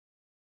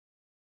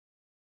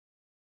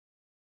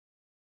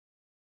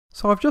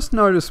So I've just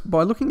noticed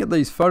by looking at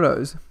these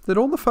photos that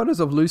all the photos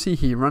of Lucy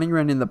here running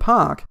around in the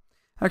park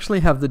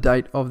actually have the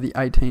date of the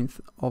 18th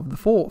of the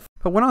 4th.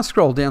 But when I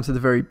scroll down to the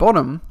very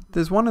bottom,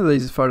 there's one of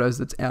these photos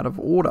that's out of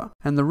order.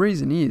 And the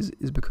reason is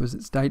because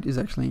its date is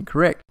actually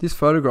incorrect. This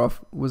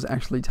photograph was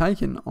actually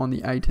taken on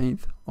the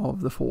 18th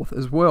of the 4th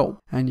as well.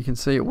 And you can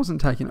see it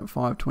wasn't taken at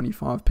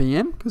 5:25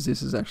 PM because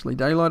this is actually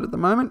daylight at the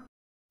moment.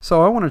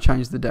 So I want to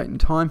change the date and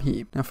time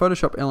here. Now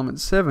Photoshop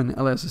Element 7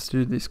 allows us to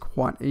do this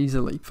quite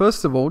easily.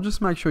 First of all,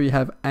 just make sure you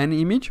have an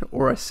image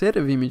or a set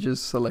of images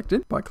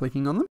selected by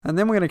clicking on them. And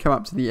then we're going to come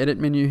up to the Edit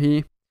menu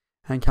here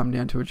and come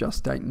down to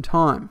Adjust Date and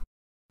Time.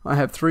 I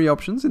have three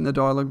options in the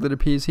dialog that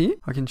appears here.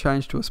 I can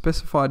change to a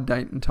specified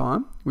date and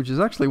time, which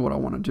is actually what I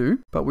want to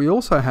do. But we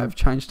also have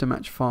Change to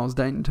Match Files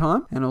Date and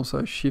Time and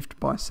also Shift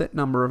by Set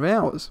Number of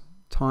Hours.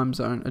 Time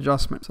zone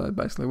adjustment. So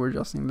basically we're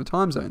adjusting the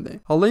time zone there.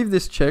 I'll leave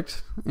this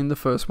checked in the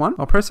first one.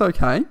 I'll press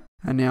OK,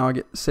 and now I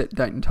get the set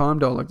date and time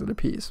dialog that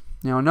appears.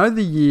 Now I know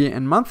the year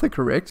and month are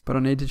correct, but I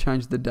need to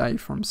change the day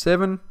from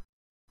 7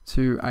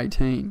 to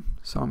 18.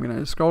 So I'm going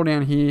to scroll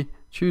down here,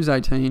 choose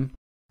 18,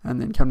 and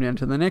then come down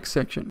to the next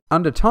section.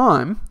 Under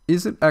time,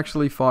 is it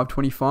actually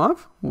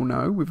 5:25? Well,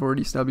 no, we've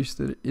already established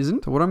that it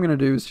isn't. So what I'm going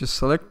to do is just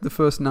select the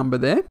first number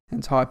there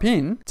and type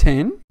in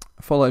 10,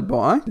 followed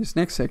by this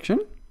next section.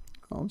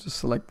 I'll just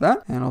select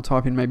that and I'll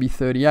type in maybe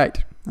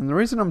 38. And the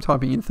reason I'm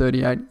typing in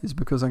 38 is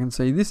because I can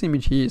see this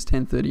image here is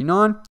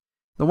 1039.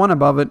 The one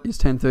above it is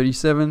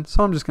 1037.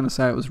 So I'm just going to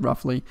say it was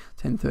roughly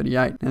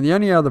 1038. Now the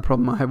only other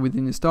problem I have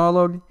within this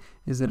dialog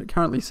is that it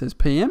currently says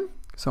PM.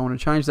 So I want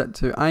to change that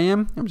to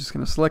AM. I'm just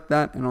going to select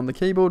that and on the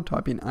keyboard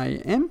type in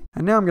AM.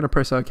 And now I'm going to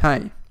press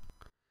OK.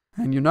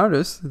 And you'll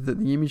notice that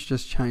the image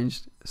just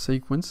changed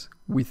sequence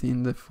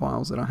within the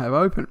files that I have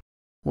open.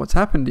 What's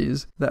happened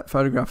is that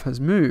photograph has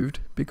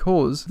moved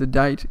because the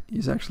date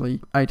is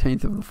actually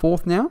 18th of the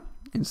 4th now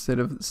instead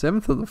of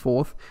 7th of the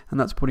 4th, and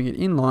that's putting it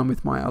in line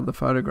with my other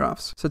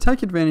photographs. So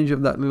take advantage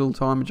of that little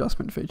time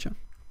adjustment feature.